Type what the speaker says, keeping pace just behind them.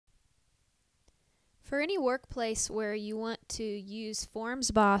For any workplace where you want to use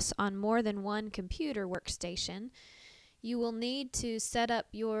FormsBoss on more than one computer workstation, you will need to set up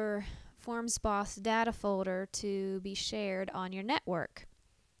your FormsBoss data folder to be shared on your network.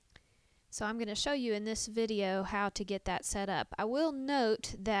 So I'm going to show you in this video how to get that set up. I will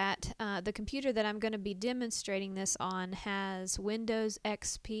note that the computer that I'm going to be demonstrating this on has Windows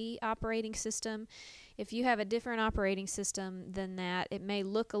XP operating system. If you have a different operating system than that, it may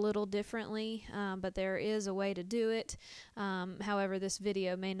look a little differently, but there is a way to do it. However, this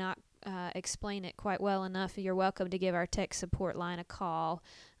video may not explain it quite well enough. You're welcome to give our tech support line a call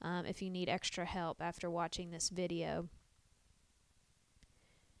if you need extra help after watching this video.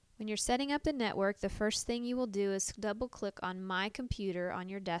 When you're setting up the network, the first thing you will do is double-click on My Computer on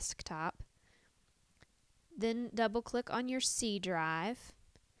your desktop. Then double-click on your C drive.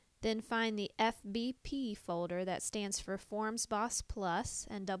 Then find the FBP folder that stands for FormsBoss Plus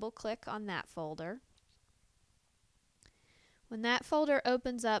and double-click on that folder. When that folder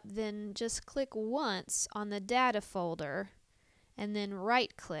opens up, then just click once on the data folder and then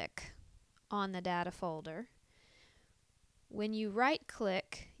right-click on the data folder. When you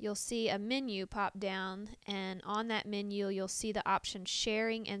right-click, you'll see a menu pop down, and on that menu you'll see the option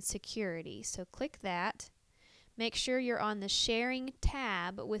Sharing and Security. So click that. Make sure you're on the Sharing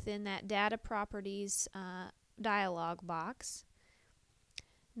tab within that Data Properties dialog box.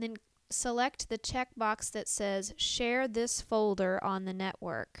 And then select the checkbox that says Share this folder on the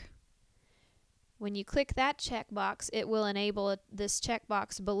network. When you click that checkbox, it will enable this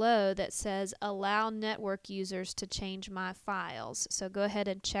checkbox below that says Allow network users to change my files. So go ahead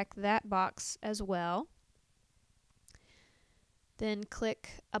and check that box as well. Then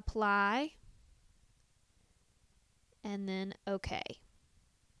click Apply and then OK.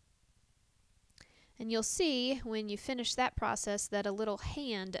 And you'll see when you finish that process that a little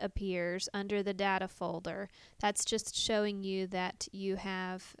hand appears under the data folder. That's just showing you that you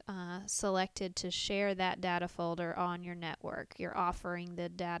have selected to share that data folder on your network. You're offering the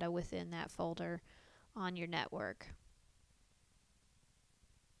data within that folder on your network.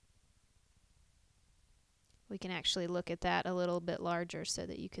 We can actually look at that a little bit larger so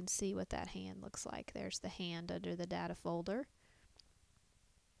that you can see what that hand looks like. There's the hand under the data folder.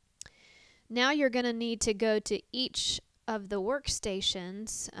 Now you're going to need to go to each of the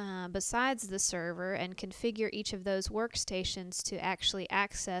workstations besides the server and configure each of those workstations to actually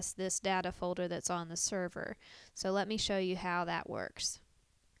access this data folder that's on the server. So let me show you how that works.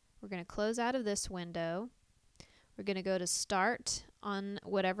 We're going to close out of this window. We're going to go to Start on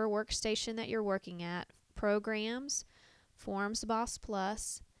whatever workstation that you're working at, Programs, FormsBoss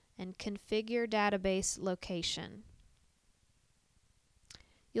Plus, and Configure Database Location.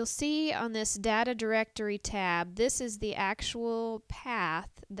 You'll see on this Data Directory tab, this is the actual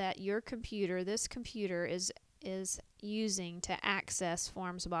path that your computer, this computer is using to access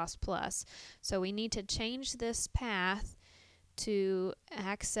FormsBoss Plus. So we need to change this path to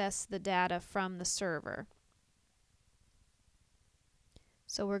access the data from the server.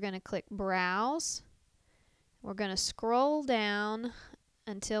 So we're going to click Browse. We're going to scroll down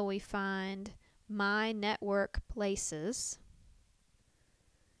until we find My Network Places,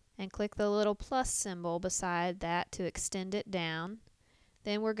 and click the little plus symbol beside that to extend it down.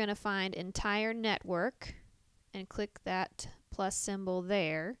 Then we're going to find Entire Network and click that plus symbol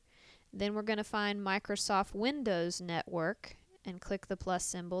there. Then we're going to find Microsoft Windows Network and click the plus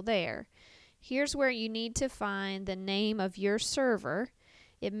symbol there. Here's where you need to find the name of your server.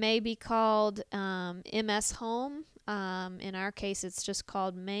 It may be called MS Home. In our case, it's just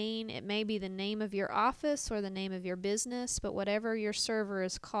called Main. It may be the name of your office or the name of your business, but whatever your server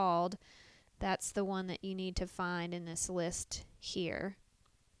is called, that's the one that you need to find in this list here.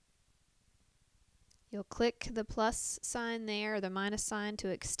 You'll click the plus sign there, or the minus sign, to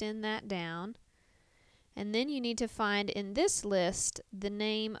extend that down. And then you need to find in this list the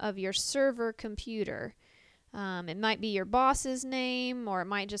name of your server computer. It might be your boss's name, or it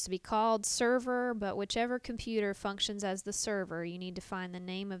might just be called server, but whichever computer functions as the server, you need to find the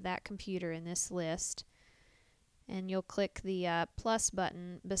name of that computer in this list. And you'll click the plus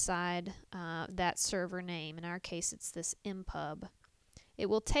button beside that server name. In our case, it's this MPub. It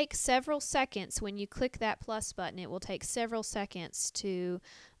will take several seconds when you click that plus button. It will take several seconds to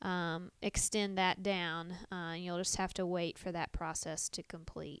extend that down. You'll just have to wait for that process to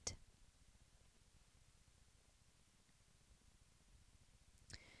complete.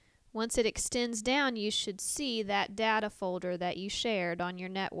 Once it extends down, you should see that data folder that you shared on your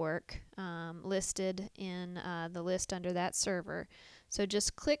network listed in the list under that server. So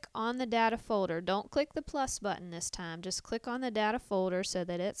just click on the data folder. Don't click the plus button this time. Just click on the data folder so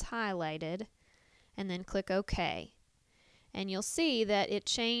that it's highlighted. and then click OK. And you'll see that it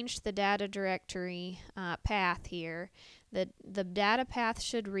changed the data directory path here. The data path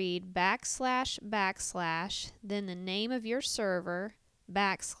should read // then the name of your server /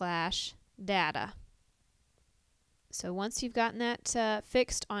 data. So once you've gotten that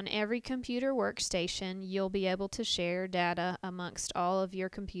fixed on every computer workstation, you'll be able to share data amongst all of your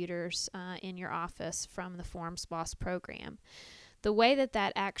computers in your office from the Forms Boss program. The way that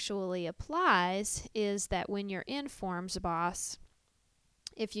that actually applies is that when you're in Forms Boss,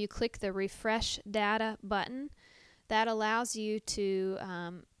 if you click the Refresh Data button, that allows you to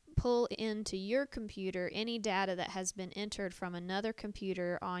pull into your computer any data that has been entered from another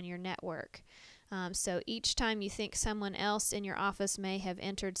computer on your network. So each time you think someone else in your office may have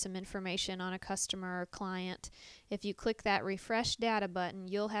entered some information on a customer or client, if you click that Refresh Data button,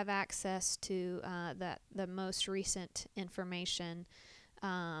 you'll have access to the most recent information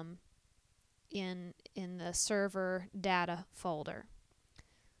in the server data folder.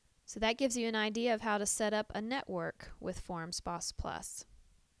 So that gives you an idea of how to set up a network with Forms Boss Plus.